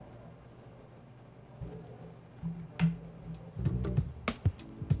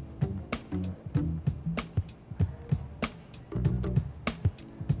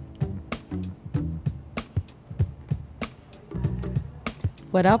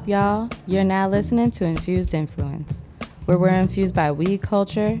What up, y'all? You're now listening to Infused Influence, where we're infused by weed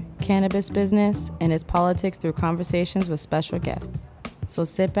culture, cannabis business, and its politics through conversations with special guests. So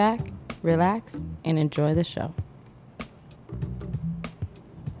sit back, relax, and enjoy the show.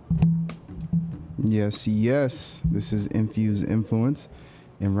 Yes, yes. This is Infused Influence.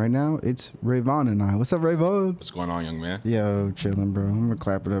 And right now, it's Ravon and I. What's up, Ravon? What's going on, young man? Yo, chilling, bro. I'm going to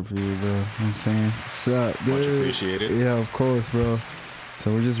clap it up for you, bro. You know what I'm saying? What's up, dude? Much appreciated. Yeah, of course, bro.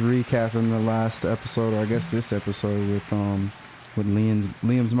 So we're just recapping the last episode, or I guess this episode with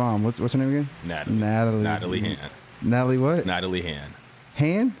Liam's mom. What's her name again? Natalie Han. Natalie what? Natalie Han.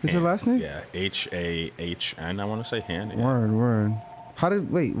 Han? Is her last name? Yeah, H-A-H-N, I want to say Han. Yeah. Word.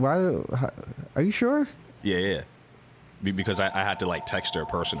 Are you sure? Yeah. Because I had to text her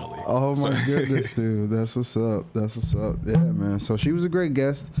personally. Oh my goodness, dude. That's what's up. Yeah, man. So she was a great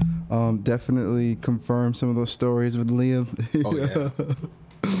guest. Definitely confirmed some of those stories with Liam. Oh yeah.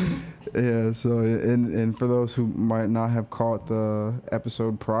 Yeah, so and for those who might not have caught the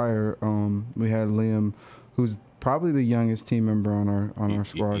episode prior, we had Liam, who's probably the youngest team member on our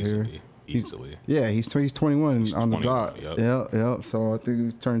squad here. Easily. He's 21 He's on 21, the dot. Yep. So I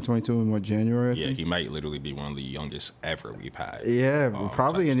think he turned 22 in January? Yeah, he might literally be one of the youngest ever we've had. Yeah,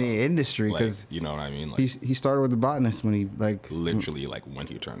 probably in the industry, because you know what I mean. He started with the botanist when he literally when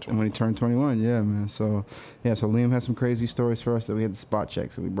he turned 21. When he turned 21, yeah, man. So Liam had some crazy stories for us that we had to spot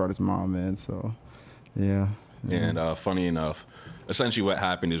check. So we brought his mom in. So yeah. And funny enough, essentially what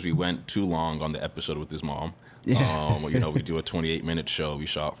happened is we went too long on the episode with his mom. Yeah. We do a 28-minute show. We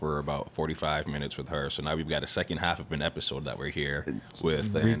shot for about 45 minutes with her. So now we've got a second half of an episode that we're here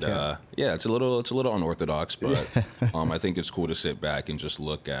with. And it's a little unorthodox, but I think it's cool to sit back and just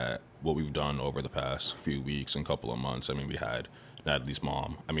look at what we've done over the past few weeks and couple of months. I mean, we had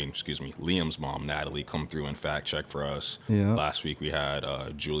Liam's mom, Natalie, come through and fact check for us. Yeah. Last week we had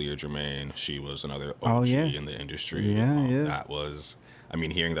Julia Germain. She was another OG in the industry. Yeah. That was,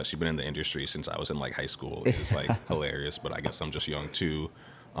 hearing that she's been in the industry since I was in high school is hilarious, but I guess I'm just young too.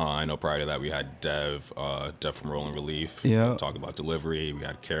 I know prior to that we had Dev from Rolling Relief. Yeah. Talk about delivery. We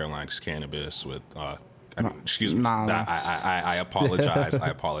had Caroline's Cannabis with excuse me. Nah, I apologize. I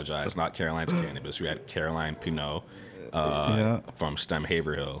apologize. Not Caroline's Cannabis. We had Caroline Pinot from STEM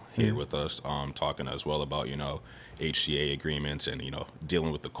Haverhill here with us, talking as well about HCA agreements and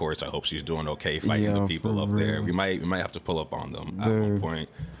dealing with the courts. I hope she's doing okay fighting the people up there. We might have to pull up on them at one point.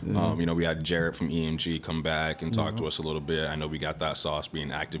 We had Jarrett from EMG come back and talk to us a little bit. I know we got that sauce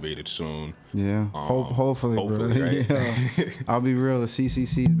being activated soon. Yeah, hopefully, bro. Right? Yeah. I'll be real. The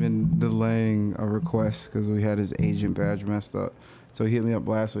CCC's been delaying a request because we had his agent badge messed up. So he hit me up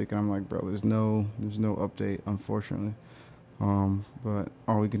last week, and I'm like, bro, there's no update, unfortunately. But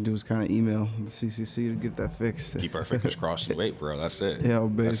all we can do is kind of email the CCC to get that fixed. Keep our fingers crossed and wait, bro. That's it. Yeah,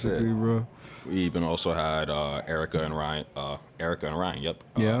 basically, bro. We even also had Erica and Ryan. Yep.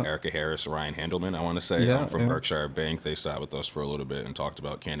 Erica Harris, Ryan Handelman, I want to say, from Berkshire Bank. They sat with us for a little bit and talked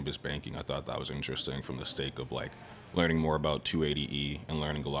about cannabis banking. I thought that was interesting from the stake of learning more about 280E and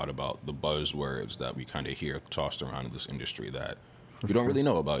learning a lot about the buzzwords that we kind of hear tossed around in this industry that we don't really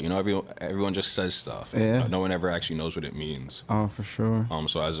know about. Everyone just says stuff. Yeah. No one ever actually knows what it means. Oh, for sure.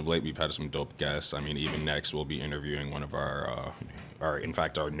 So as of late, we've had some dope guests. Even next, we'll be interviewing one of our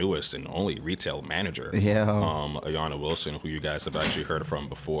newest and only retail manager. Yeah. Ayana Wilson, who you guys have actually heard from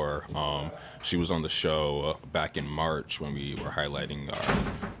before. She was on the show back in March when we were highlighting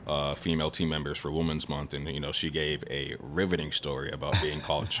our female team members for Women's Month, and she gave a riveting story about being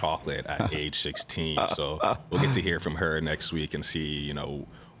called chocolate at age 16. So we'll get to hear from her next week and see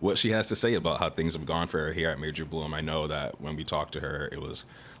what she has to say about how things have gone for her here at Major Bloom. I know that when we talked to her, it was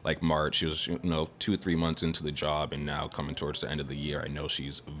March. She was 2 or 3 months into the job, and now coming towards the end of the year, I know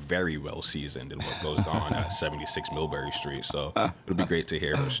she's very well seasoned in what goes on at 76 Millbury Street. So it'll be great to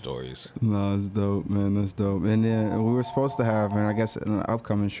hear her stories. No, that's dope, man. That's dope. And then we were supposed to have, and I guess in an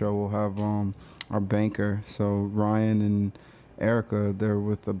upcoming show we'll have our banker. So Ryan and Erica, they're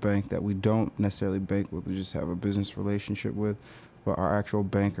with a bank that we don't necessarily bank with. We just have a business relationship with. But our actual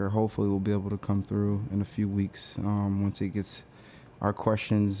banker, hopefully, will be able to come through in a few weeks once he gets our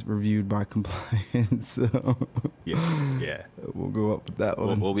questions reviewed by compliance. So yeah. We'll go up with that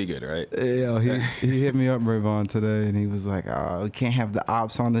one. We'll be good, right? Yeah, he hit me up, Ravon, today, and he was like, "Oh, we can't have the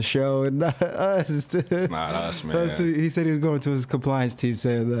ops on the show and not us." Not us, man. He said he was going to his compliance team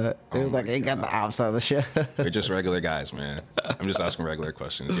saying that. He was like, "Ain't got the ops on the show." We're just regular guys, man. I'm just asking regular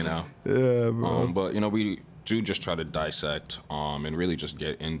questions, Yeah, bro. But we do just try to dissect and really just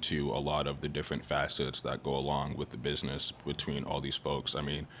get into a lot of the different facets that go along with the business between all these folks. I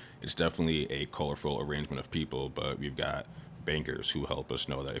mean, it's definitely a colorful arrangement of people, but we've got bankers who help us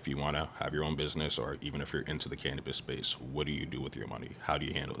know that if you want to have your own business, or even if you're into the cannabis space, what do you do with your money? How do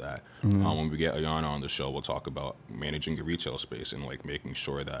you handle that? When we get Ayana on the show, we'll talk about managing your retail space and like making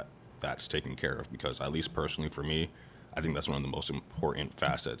sure that that's taken care of, because at least personally for me, I think that's one of the most important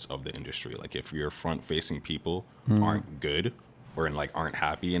facets of the industry. Like if your front facing people aren't good, or aren't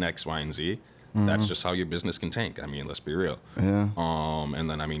happy in X, Y, and Z, that's just how your business can tank. I mean, let's be real. Yeah. And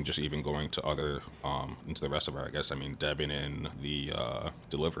then, I mean, just even going to other, into the rest of our, I guess, I mean, Devin in the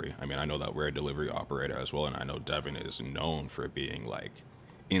delivery. I mean, I know that we're a delivery operator as well, and I know Devin is known for being, like,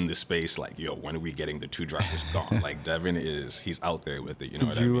 in the space, like, yo, when are we getting the 2 drivers gone? Like, Devin he's out there with it, you know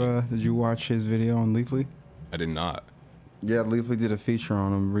what I mean? Did you watch his video on Leafly? I did not. Yeah, Leafly did a feature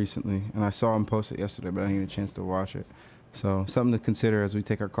on him recently, and I saw him post it yesterday, but I didn't get a chance to watch it. So something to consider as we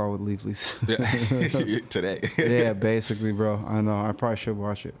take our call with Leafly's. Yeah. Today. Yeah, basically, bro. I know. I probably should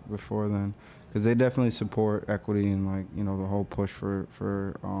watch it before then, because they definitely support equity and the whole push for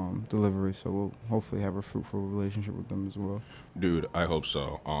delivery. So we'll hopefully have a fruitful relationship with them as well. Dude, I hope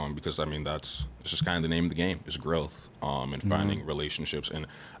so. Because I mean it's just kind of the name of the game is growth. And finding relationships. And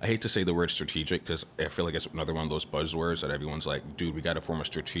I hate to say the word strategic, because I feel like it's another one of those buzzwords that everyone's like, dude, we got to form a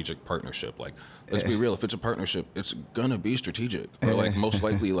strategic partnership. Like, let's be real. If it's a partnership, it's gonna be strategic, or like most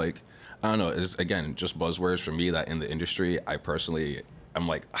likely, like, I don't know. It's again just buzzwords for me that in the industry, I'm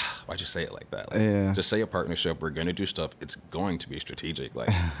like, why'd you say it like that? Like, just say a partnership. We're going to do stuff. It's going to be strategic. Like,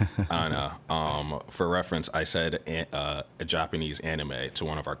 I don't know. For reference, I said a Japanese anime to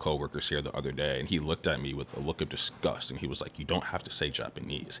one of our coworkers here the other day, and he looked at me with a look of disgust, and he was like, you don't have to say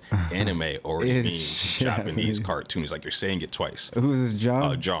Japanese. Anime already means Japanese cartoon. He's like, you're saying it twice. Who's this,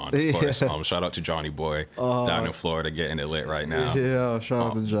 John? John, of course. Shout out to Johnny Boy down in Florida getting it lit right now. Yeah, shout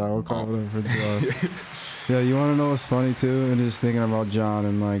out to John. We'll call it for John. Yeah, you want to know what's funny too? And just thinking about John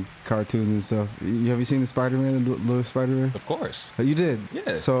and like cartoons and stuff. Have you seen the Spider-Man, the little Spider-Man? Of course. You did?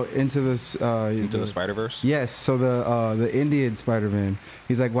 Yeah. So into this into the Spider-Verse? Yes. So the Indian Spider-Man.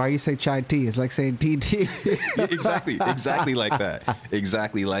 He's like, why you say chai tea? It's like saying TT. Yeah, exactly like that.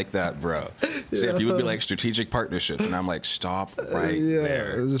 Exactly like that, bro. So if you would be like strategic partnership, and I'm like, stop right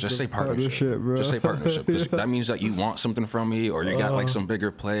there. Just say partnership, bro. Just say partnership. Because that means that you want something from me, or you got like some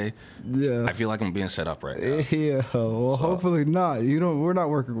bigger play. Yeah. I feel like I'm being set up right now. Yeah. Well, hopefully not. We're not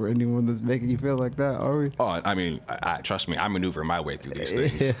working with anyone that's making you feel like that, are we? Oh, I mean, trust me, I maneuver my way through these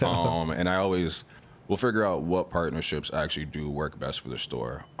things. Yeah. And I always will figure out what partnerships actually do work best for the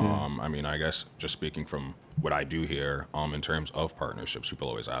store. I mean, I guess just speaking from what I do here, in terms of partnerships, people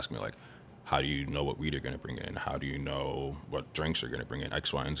always ask me like, how do you know what weed are going to bring in? How do you know what drinks are going to bring in?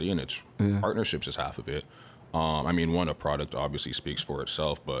 X, Y, and Z, and it's partnerships is half of it. I mean, a product obviously speaks for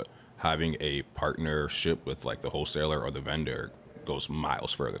itself, but having a partnership with like the wholesaler or the vendor goes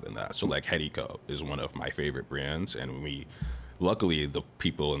miles further than that. So like Hedico is one of my favorite brands, and luckily the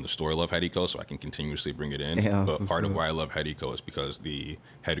people in the store love Hedico, so I can continuously bring it in. Yeah, but part of why I love Hedico is because the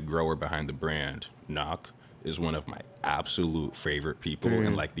head grower behind the brand, Knock, is one of my absolute favorite people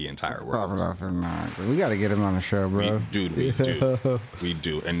in like the entire world. We got to get him on the show, bro. We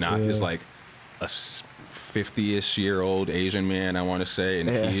do. And Knock is like a 50-ish-year-old Asian man, I want to say, and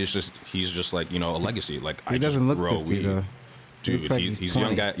he's just like, a legacy. Like, he doesn't look 50 though. Dude, he's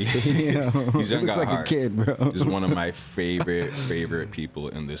young guy. He's young guy like heart. A kid, bro. He's one of my favorite people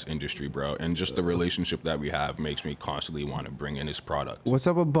in this industry, bro. And just the relationship that we have makes me constantly want to bring in his product. What's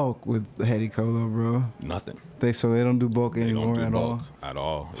up with bulk with Hedico though, bro? Nothing. They don't do bulk anymore at all. At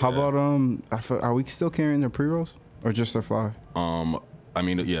all. How about are we still carrying their pre-rolls or just their flower? I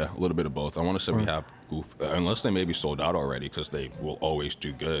mean, yeah, a little bit of both. I want to say we have unless they may be sold out already, because they will always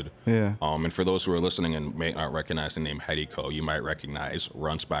do good. Yeah. And for those who are listening and may not recognize the name Hedico, you might recognize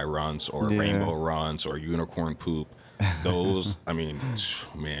Runts by Runts or Rainbow Runts or Unicorn Poop. Those, I mean,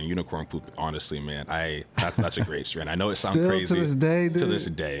 man, Unicorn Poop, honestly, man, that's a great strain. I know it sounds Still crazy. to this day, dude? To this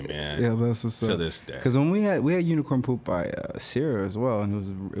day, man. Yeah, that's what's up. To this day. Because when we had Unicorn Poop by Sierra as well,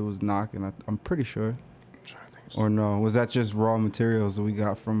 and it was knocking, I'm pretty sure. Or no? Was that just raw materials that we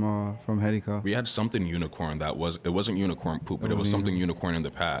got from Hedico? We had something unicorn it wasn't unicorn poop, but it was something unicorn in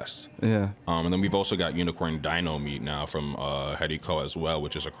the past. Yeah. And then we've also got unicorn dino meat now from Hedico as well,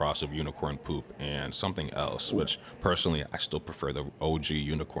 which is a cross of unicorn poop and something else, which personally I still prefer the OG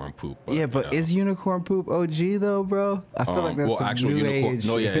unicorn poop. But, but is unicorn poop OG though, bro? I feel like that's new age.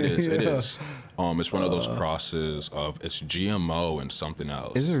 No, yeah, it is. It is. It's one of those crosses of it's GMO and something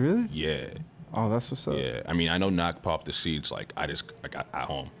else. Is it really? Yeah. Oh, that's what's up. Yeah, I mean, I know Knock popped the seeds like I got at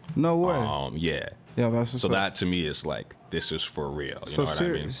home. No way. Yeah. Yeah, that's what's So up. that to me is like, this is for real. You So know what I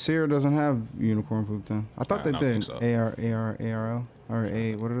mean? Sierra doesn't have unicorn poop then. I thought they I don't did. think so. ARL or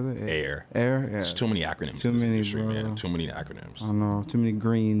A. What are they? Air. Air. Yeah. It's too many acronyms Too in this many, industry, bro. man. Too many acronyms. I know. Too many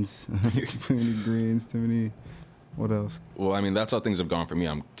greens. Too many greens. Too many. What else? Well, I mean, that's how things have gone for me.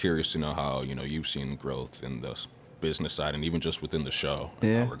 I'm curious to know how, you've seen growth in the business side and even just within the show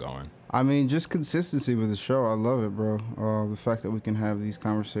and Yeah. how we're going. I mean, just consistency with the show. I love it, bro. The fact that we can have these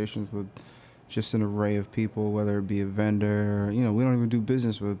conversations with just an array of people, whether it be a vendor, we don't even do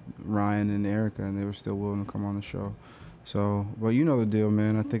business with Ryan and Erica, and they were still willing to come on the show. So, well, you know the deal,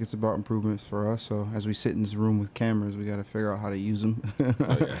 man. I think it's about improvements for us. So as we sit in this room with cameras, we got to figure out how to use them.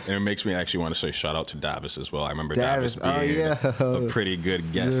 Oh, yeah. And it makes me actually want to say shout out to Davis as well. I remember Davis, being a pretty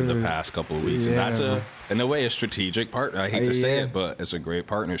good guest in the past couple of weeks. Yeah, And that's in a way, a strategic partner. I hate to say Yeah. it, but it's a great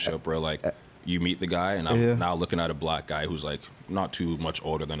partnership where, like, you meet the guy, and I'm now looking at a black guy who's, like, not too much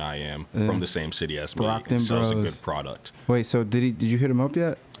older than I am, from the same city as me, Brockton and sells a Bros. good product. Wait, so did you hit him up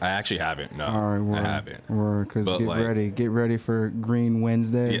yet? I actually haven't. No, All right, word, I haven't. Word, because But, like, get ready for Green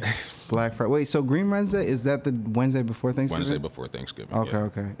Wednesday, Yeah. Black Friday. Wait, so Green Wednesday, is that the Wednesday before Thanksgiving? Wednesday before Thanksgiving. Okay, yeah.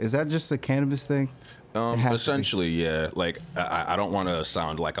 okay. Is that just a cannabis thing? It has to be. Essentially, yeah. Like, I don't want to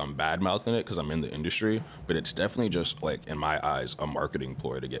sound like I'm bad mouthing it because I'm in the industry, but it's definitely just, like, in my eyes, a marketing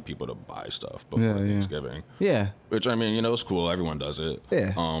ploy to get people to buy stuff before Thanksgiving. Yeah. Which, I mean, it's cool. Everyone does it.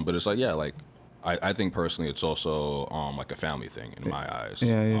 Yeah. But it's like, yeah, like, I think personally it's also like a family thing in my eyes.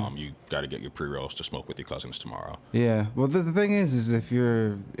 Yeah, yeah. You got to get your pre-rolls to smoke with your cousins tomorrow. Yeah. Well, the thing is if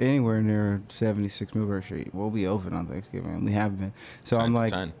you're anywhere near 76 Millbury Street, we'll be open on Thanksgiving. We have been. So 10 I'm to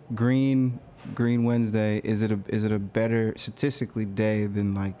like, 10. Green Wednesday, is it a better statistically day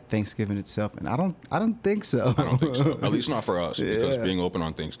than like Thanksgiving itself? And I don't think so. I don't think so. At least not for us, because Yeah. being open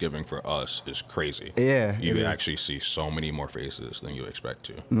on Thanksgiving for us is crazy. Yeah, it You is. actually see so many more faces than you expect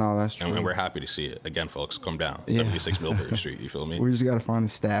to. No, that's true. And we're happy to see it. Again, folks, come down. Yeah. 76 Millbury Street, you feel me? We just gotta find the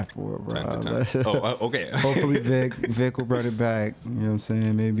staff for it, bro. 10 to 10. Oh, okay. Hopefully Vic will run it back. You know what I'm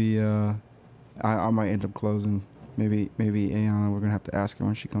saying? Maybe I might end up closing. Maybe Ayana, we're gonna have to ask her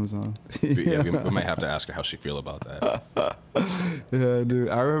when she comes on. Yeah, we might have to ask her how she feel about that. Yeah, dude.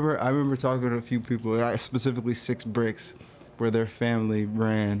 I remember talking to a few people, specifically Six Bricks, where their family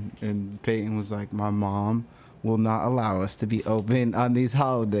ran, and Peyton was like, "My mom will not allow us to be open on these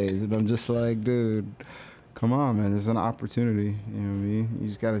holidays," and I'm just like, dude. Come on, man. There's an opportunity. You know what I mean? You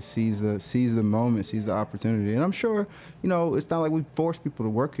just gotta seize the moment, seize the opportunity. And I'm sure, it's not like we force people to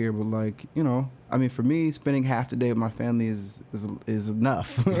work here, but like, I mean, for me, spending half the day with my family is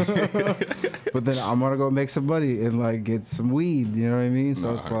enough. But then I'm gonna go make some money and like get some weed. You know what I mean? So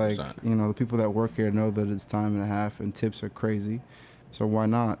No, it's like, 100%. the people that work here know that it's time and a half, and tips are crazy. So why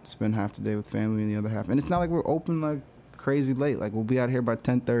not spend half the day with family and the other half? And it's not like we're open like crazy late. Like we'll be out here by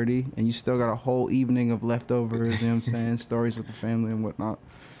 10:30, and you still got a whole evening of leftovers. You know what I'm saying? Stories with the family and whatnot.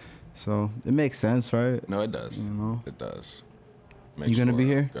 So it makes sense, right? No, it does. You know? It does. You gonna be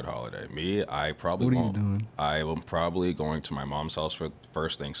here? Good holiday. Me, I probably What are you won't. doing? I am probably going to my mom's house for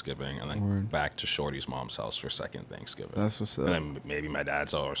first Thanksgiving, and then Word. back to Shorty's mom's house for second Thanksgiving. That's what's up. And then maybe my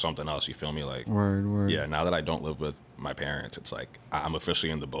dad's or something else. You feel me? Like, Word. yeah. Now that I don't live with my parents, it's like I'm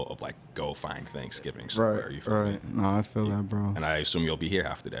officially in the boat of like go find Thanksgiving somewhere. Right. You feel me? Right. No, I feel that, bro. And I assume you'll be here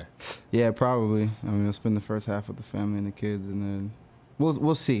half the day. Yeah, probably. I mean, I'll spend the first half with the family and the kids, and then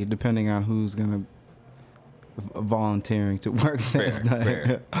we'll see, depending on who's gonna volunteering to work that night.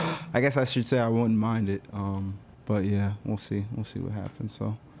 Fair. I guess I should say I wouldn't mind it. But yeah, we'll see what happens.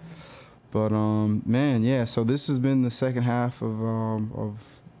 So, but man, yeah. So this has been the second half of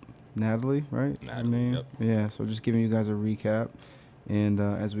Natalie, right? Natalie, yep. Yeah. So just giving you guys a recap. And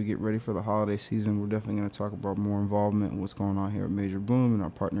as we get ready for the holiday season, we're definitely going to talk about more involvement and what's going on here at Major Bloom and our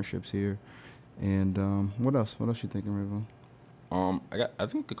partnerships here. And what else? What else you thinking, Ravon? I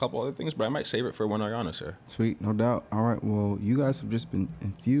think a couple other things, but I might save it for when Ariana's here. Sweet, no doubt. All right, well, you guys have just been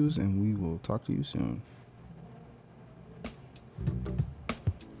infused, and we will talk to you soon.